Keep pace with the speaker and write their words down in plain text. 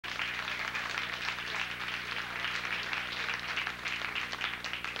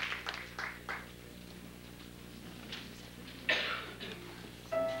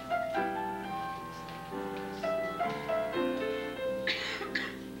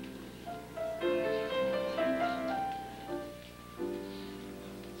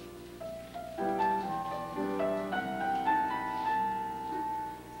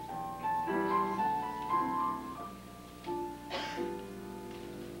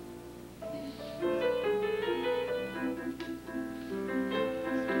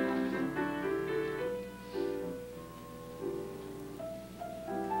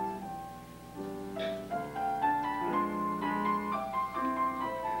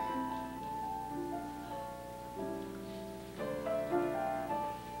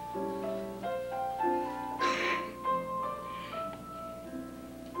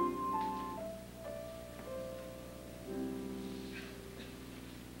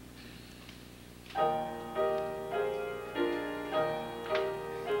London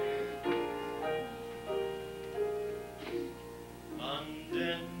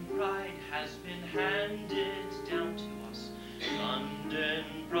pride has been handed down to us. London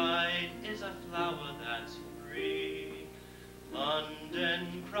pride is a flower that's free.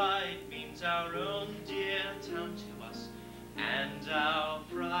 London pride means our own dear town to us, and our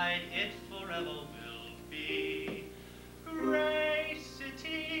pride it forever will be. Great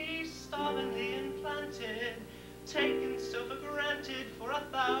city, stubbornly implanted, taken so for granted for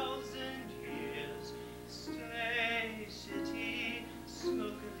 1,000 years. Stay, city,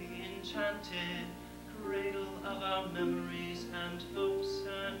 smokily enchanted, cradle of our memories and hopes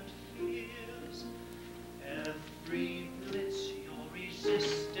and fears. Every blitz your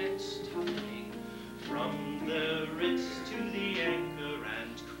resistance toughening, from the Ritz to the Anchor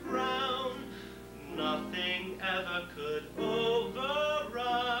and Crown, nothing ever could override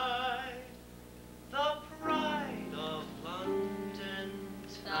the pride of London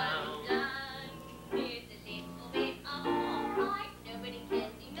town. Here's a little bit of alright, nobody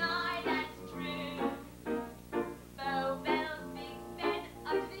can deny that's true. Bow bells, Big Ben,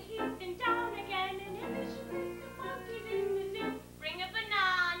 up to the heath and down again, and if you should bring the monkeys in the zoo, bring a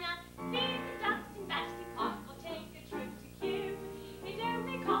banana, feed the ducks in Battersea Park, or take a trip to Kew. It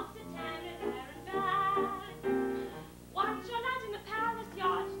only costs a tenner there and back. Watch your lad in the palace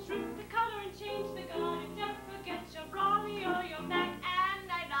yard, trim the colour and change the guard, and don't forget your brolly or your Mac. And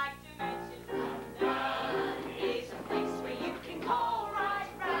I'd like to mention London is a place where you can call right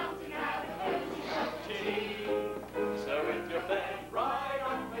round and have a hazy cup of tea. So if you're fed right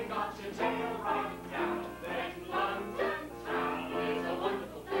up and got your tail right down, then London town is a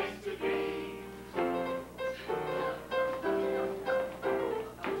wonderful place to be.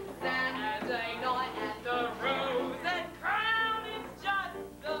 Saturday night at the Rose and Crown is just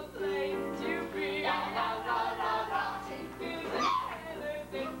the place to be. La la la la la. Take the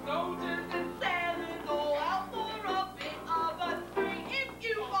sailors and soldiers and sailors all out for a bit of a spree. If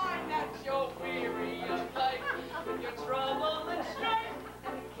you find that you're weary of life, with your trouble and strife,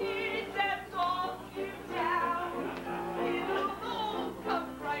 and the kids have gone you down, it'll all come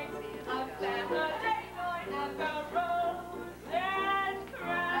right. A Saturday night at the Rose and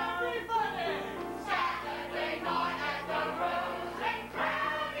Crown. Everybody! Saturday night at the Rose and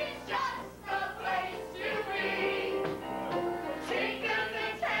Crown is just the place to be. Tinkers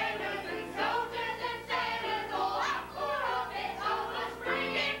and tailors and soldiers and sailors all out for a bit of a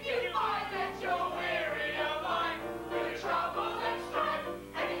spree. If you find that you're weary of life, with trouble and strife,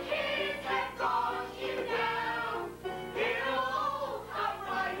 and the kids have gone you down, it'll all come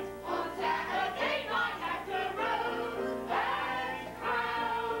right on Saturday night at the Rose and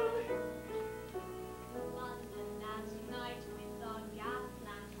Crown. London at night with the gas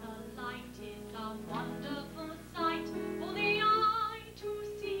lamps alight is a wonderful sight for the eye to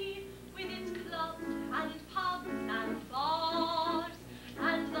see, with its clubs and pubs and bars,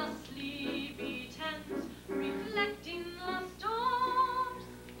 and the sleepy Thames reflecting the stars.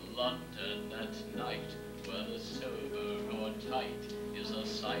 London at night, whether sober or tight, is a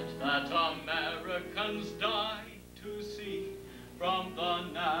sight that Americans die to see. From the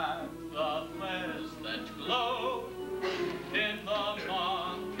Nab, the flares that glow in the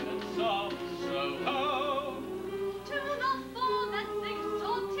markets of Soho, To the four that sings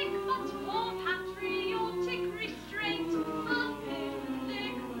or tick, but for patriotic restraint of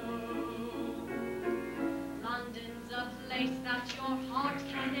Pimlico. London's a place that your heart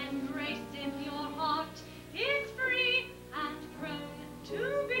can embrace if your heart is free and prone to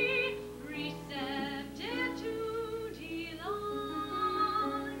be receptive to delight.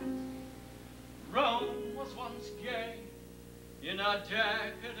 Rome was once gay in a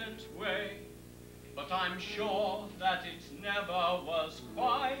decadent way, but I'm sure that it never was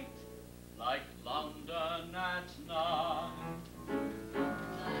quite like London at night.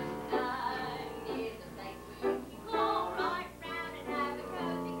 London is a place where you can call right round and have a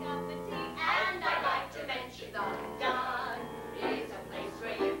cozy cup of tea. And I'd like to mention London is a place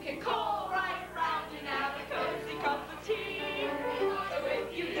where you can call right round and have a cozy cup of tea. So if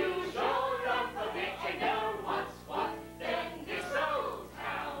you do show love a bit and know what's what, then this old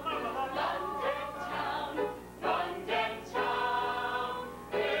town, London town, London town,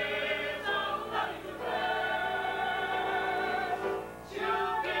 is a lovely place to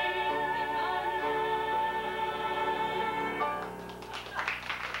be.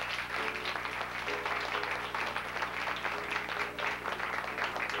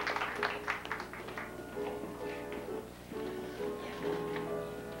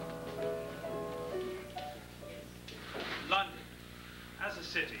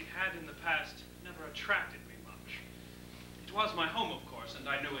 city had in the past never attracted me much. It was my home, of course, and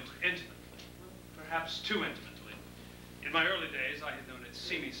I knew it intimately, perhaps too intimately. In my early days, I had known its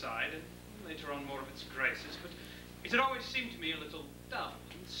seamy side, and later on more of its graces, but it had always seemed to me a little dull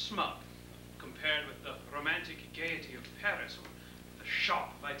and smug, compared with the romantic gaiety of Paris or the sharp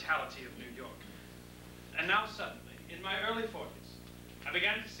vitality of New York. And now suddenly, in my early 40s, I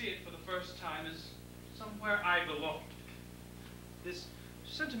began to see it for the first time as somewhere I belonged. This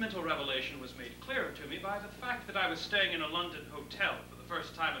sentimental revelation was made clearer to me by the fact that I was staying in a London hotel for the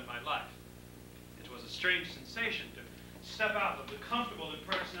first time in my life. It was a strange sensation to step out of the comfortable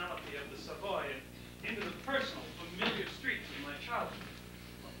impersonality of the Savoy and into the personal, familiar streets of my childhood.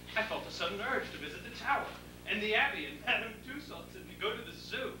 I felt a sudden urge to visit the Tower and the Abbey and Madame Tussauds and to go to the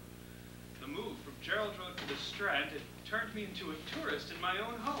zoo. The move from Gerald Road to the Strand had turned me into a tourist in my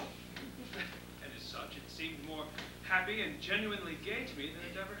own home. And as such, it seemed more happy and genuinely gay to me than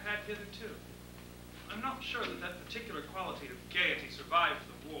it ever had hitherto. I'm not sure that that particular quality of gaiety survived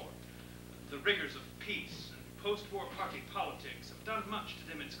the war. The rigors of peace and post-war party politics have done much to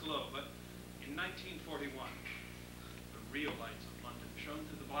dim its glow, but in 1941, the real lights of London shone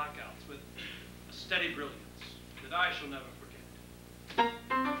through the blackouts with a steady brilliance that I shall never forget.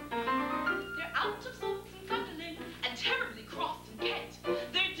 They're out of sorts in Sunderland and terribly cross in Kent.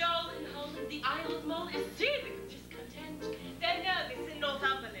 They're dull in Hull and the Isle of Mull is seething with discontent. They're nervous in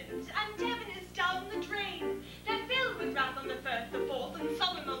Northumberland and Devon is down the drain. They're filled with wrath on the Firth, the Forth and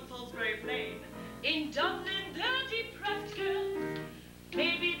sullen on Salisbury Plain. In Dublin they're depressed girls,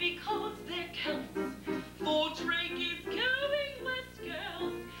 maybe because they're Celts. For Drake is going west,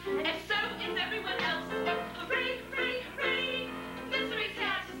 girls, and so is everyone else. Hooray, hooray, hooray! Misery's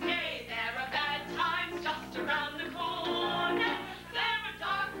here to stay. There are bad times just around the corner. There are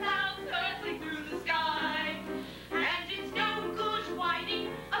dark clouds hurtling through the sky. And it's no good whining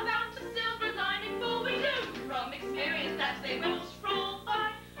about a silver lining, for we know from experience that they most roll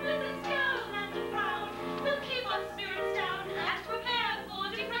by with a scowl and a frown. We'll keep our spirits down and prepare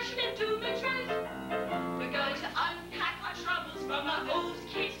for depression and doom and dread. We're going to unpack our troubles from our old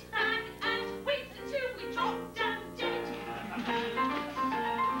kit bag and wait until we drop down dead.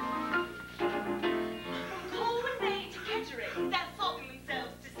 From Cornwall Bay to Kettering, they're sobbing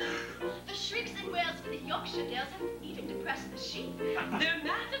themselves to sleep. The shrieks and wails of the Yorkshire girls have even depressed the sheep. They're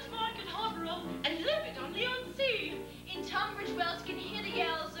mad at Market Harborough and livid on Leigh-on-Sea. In Tunbridge Wells you can hear the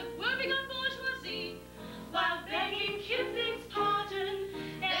yells of worming on bourgeoisie, while begging